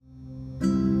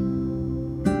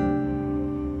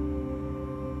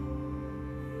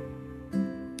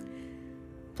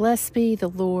Blessed be the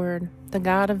Lord, the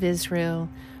God of Israel,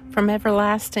 from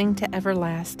everlasting to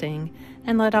everlasting.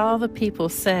 And let all the people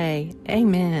say,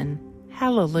 Amen.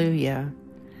 Hallelujah.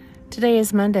 Today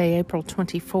is Monday, April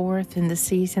 24th, in the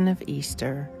season of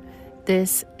Easter.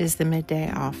 This is the Midday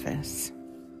Office.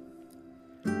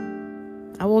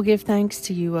 I will give thanks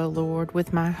to you, O Lord,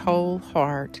 with my whole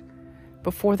heart.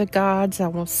 Before the gods I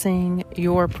will sing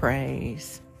your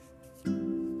praise.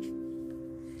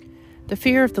 The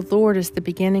fear of the Lord is the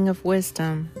beginning of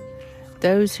wisdom.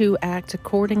 Those who act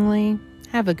accordingly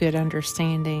have a good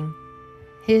understanding.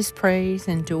 His praise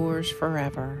endures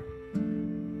forever.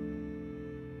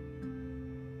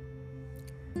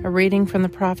 A reading from the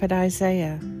prophet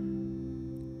Isaiah.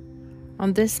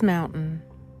 On this mountain,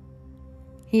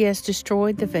 he has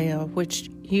destroyed the veil which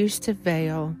used to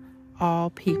veil all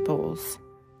peoples,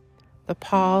 the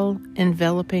pall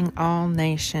enveloping all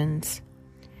nations.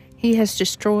 He has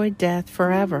destroyed death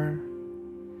forever.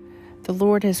 The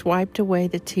Lord has wiped away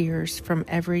the tears from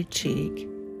every cheek.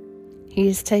 He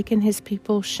has taken his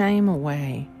people's shame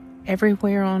away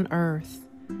everywhere on earth,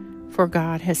 for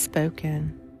God has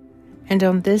spoken. And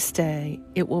on this day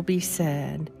it will be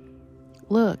said,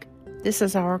 Look, this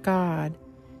is our God.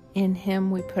 In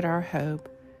him we put our hope,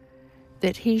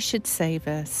 that he should save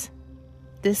us.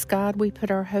 This God we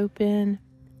put our hope in,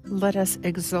 let us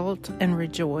exult and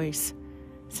rejoice,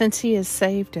 since he has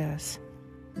saved us.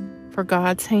 For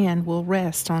God's hand will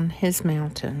rest on his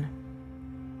mountain.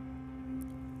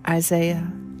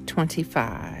 Isaiah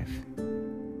 25.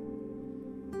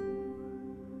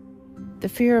 The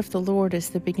fear of the Lord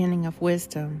is the beginning of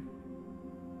wisdom.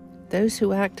 Those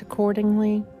who act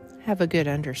accordingly have a good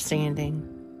understanding.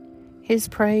 His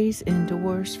praise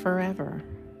endures forever.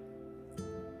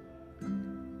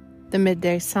 The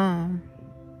Midday Psalm.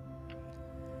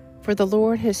 For the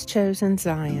Lord has chosen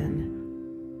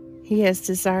Zion. He has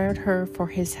desired her for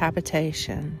his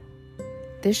habitation.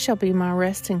 This shall be my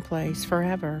resting place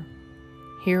forever.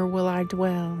 Here will I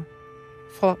dwell,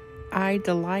 for I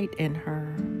delight in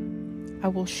her. I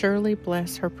will surely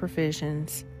bless her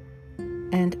provisions,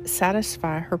 and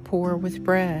satisfy her poor with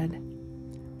bread.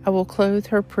 I will clothe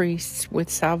her priests with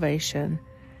salvation,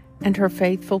 and her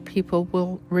faithful people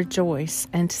will rejoice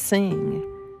and sing.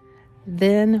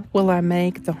 Then will I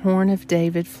make the horn of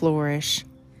David flourish.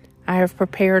 I have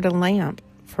prepared a lamp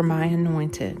for my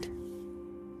anointed.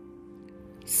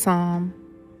 Psalm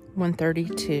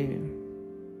 132.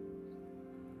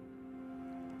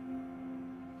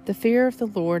 The fear of the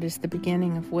Lord is the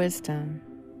beginning of wisdom.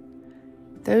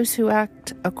 Those who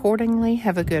act accordingly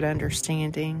have a good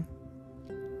understanding.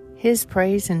 His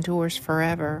praise endures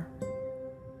forever.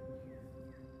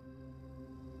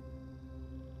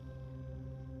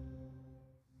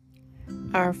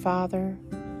 Our Father,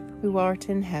 who art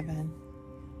in heaven,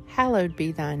 hallowed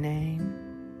be thy name.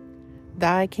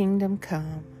 Thy kingdom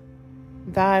come,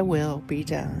 thy will be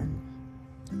done,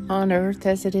 on earth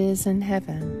as it is in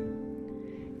heaven.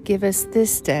 Give us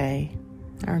this day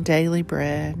our daily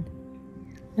bread,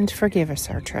 and forgive us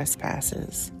our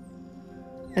trespasses,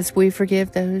 as we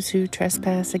forgive those who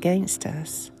trespass against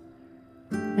us.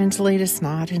 And lead us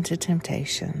not into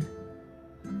temptation,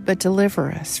 but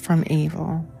deliver us from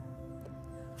evil.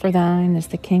 For thine is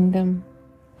the kingdom,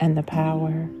 and the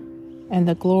power, and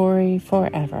the glory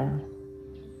forever.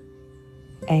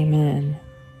 Amen.